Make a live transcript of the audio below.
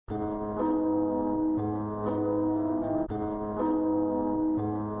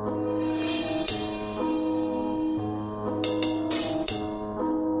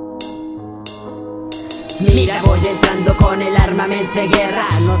Mira, voy entrando con el armamento de guerra.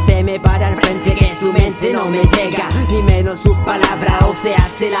 No se me para al frente que su mente no me llega, ni menos sus palabras, o se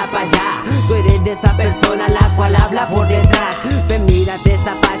hace la pa' allá. Tú eres de esa persona la cual habla por detrás. Ven, mírate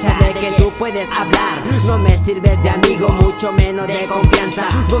esa facha de que tú puedes hablar. No me sirves de amigo, mucho menos de confianza.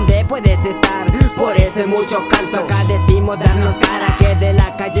 ¿Dónde puedes estar? Por eso hay mucho canto. Acá decimos darnos cara, que de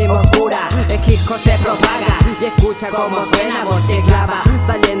la calle oscura el hip hop se propaga. Y escucha cómo suena, voz te clava,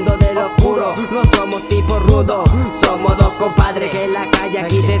 saliendo del oscuro. No somos tipos rudos, somos dos compadres que en la calle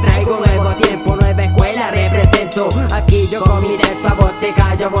aquí te traigo nuevo tiempo, nueva escuela represento. Aquí yo con mi reto, a vos te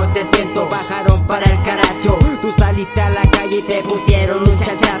callo, vos te siento. Bajaron para el caracho, tú saliste a la calle y te pusieron un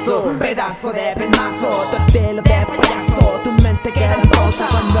chachazo. Pedazo de pelmazo, tu estilo de payaso, tu mente queda en pausa.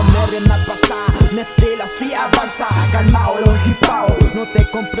 Cuando me rima pasa, mi estilo así avanza. Calmao, longipao, no te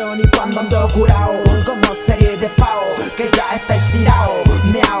compro ni cuando ando curao. Como serie de pavo, que ya está estirado,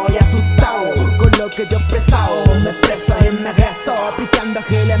 meao y asustado con lo que yo he expresado. Me expreso y me agreso, picando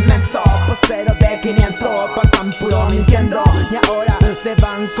giles mensos. Poseros de 500, pasan puro mintiendo y ahora se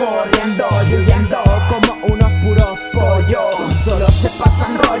van corriendo y huyendo como unos puros pollos. Solo se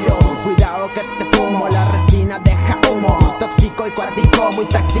pasan rollo, cuidado que te fumo. La resina deja humo, tóxico y cuático, muy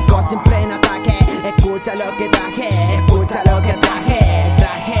táctico, siempre en ataque. Escucha lo que traje, escucha lo que traje.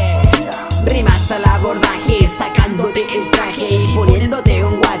 Rimas al abordaje, sacándote el traje y poniéndote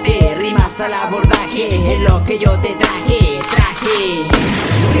un guate. Rimas al abordaje, es lo que yo te traje.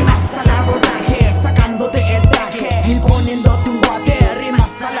 Rimas al abordaje, sacándote el traje y poniéndote un guate.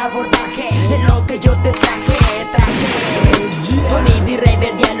 Rimas al abordaje, es lo que yo te traje. Sonido y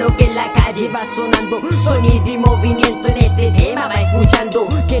reverb, a lo que en la calle va sonando. Sonido y movimiento en este tema va escuchando.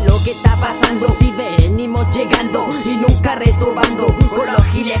 Que lo que está pasando, si venimos llegando y nunca retomando. Con los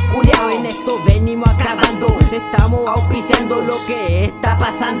giles culiados en esto venimos acabando. Estamos auspiciando lo que está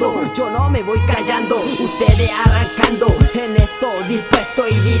pasando. Yo no me voy callando, ustedes arrancando. En esto dispuesto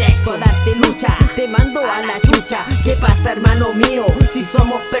y directo a darte lucha. Te mando a la chucha. ¿Qué pasa, hermano mío? Si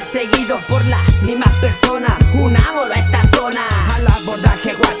somos perseguidos por las mismas personas, unámoslo a esta zona. Al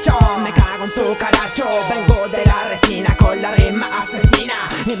abordaje, guacho, me cago en tu caracho. Vengo de la resina con la rima asesina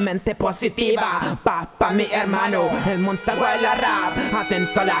y mente positiva, pa' mi hermano, el montaguela rap,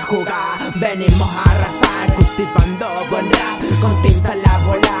 atento a la jugada. Venimos a arrasar, cultivando buen rap, con tinta en la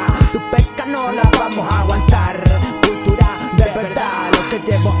bola. Tu pesca no la vamos a aguantar. Cultura de verdad, lo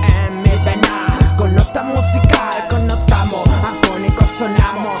que llevo en mi vena. Con nota musical, connotamos, afónicos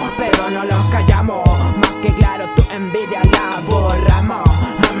sonamos, pero no los callamos. Más que claro, tu envidia la borramos.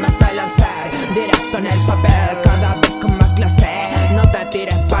 Jamás el Lanser, directo en el papel, cada vez con más clase. No te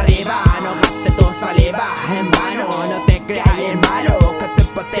tires para arriba, no gastes tu saliva en vano. No te creas hermano, que te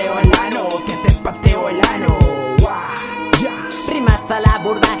pateo el ano, que te pateo el ano. Rimas al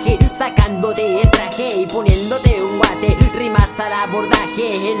abordaje, sacándote el traje y poniéndote un guate. Rimas al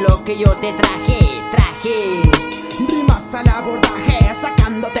abordaje, es lo que yo te traje. Rimas al abordaje,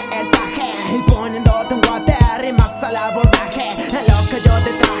 sacándote el traje y poniéndote un guate. Rimas al abordaje, es lo que yo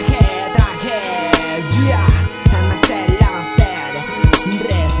te traje. MC Lanser,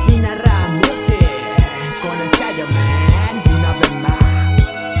 resina rap music, con el Xallo, man, una vez más.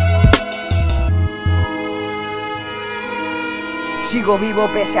 Sigo vivo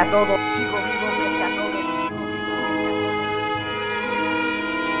pese a todo, sigo vivo pese a todo.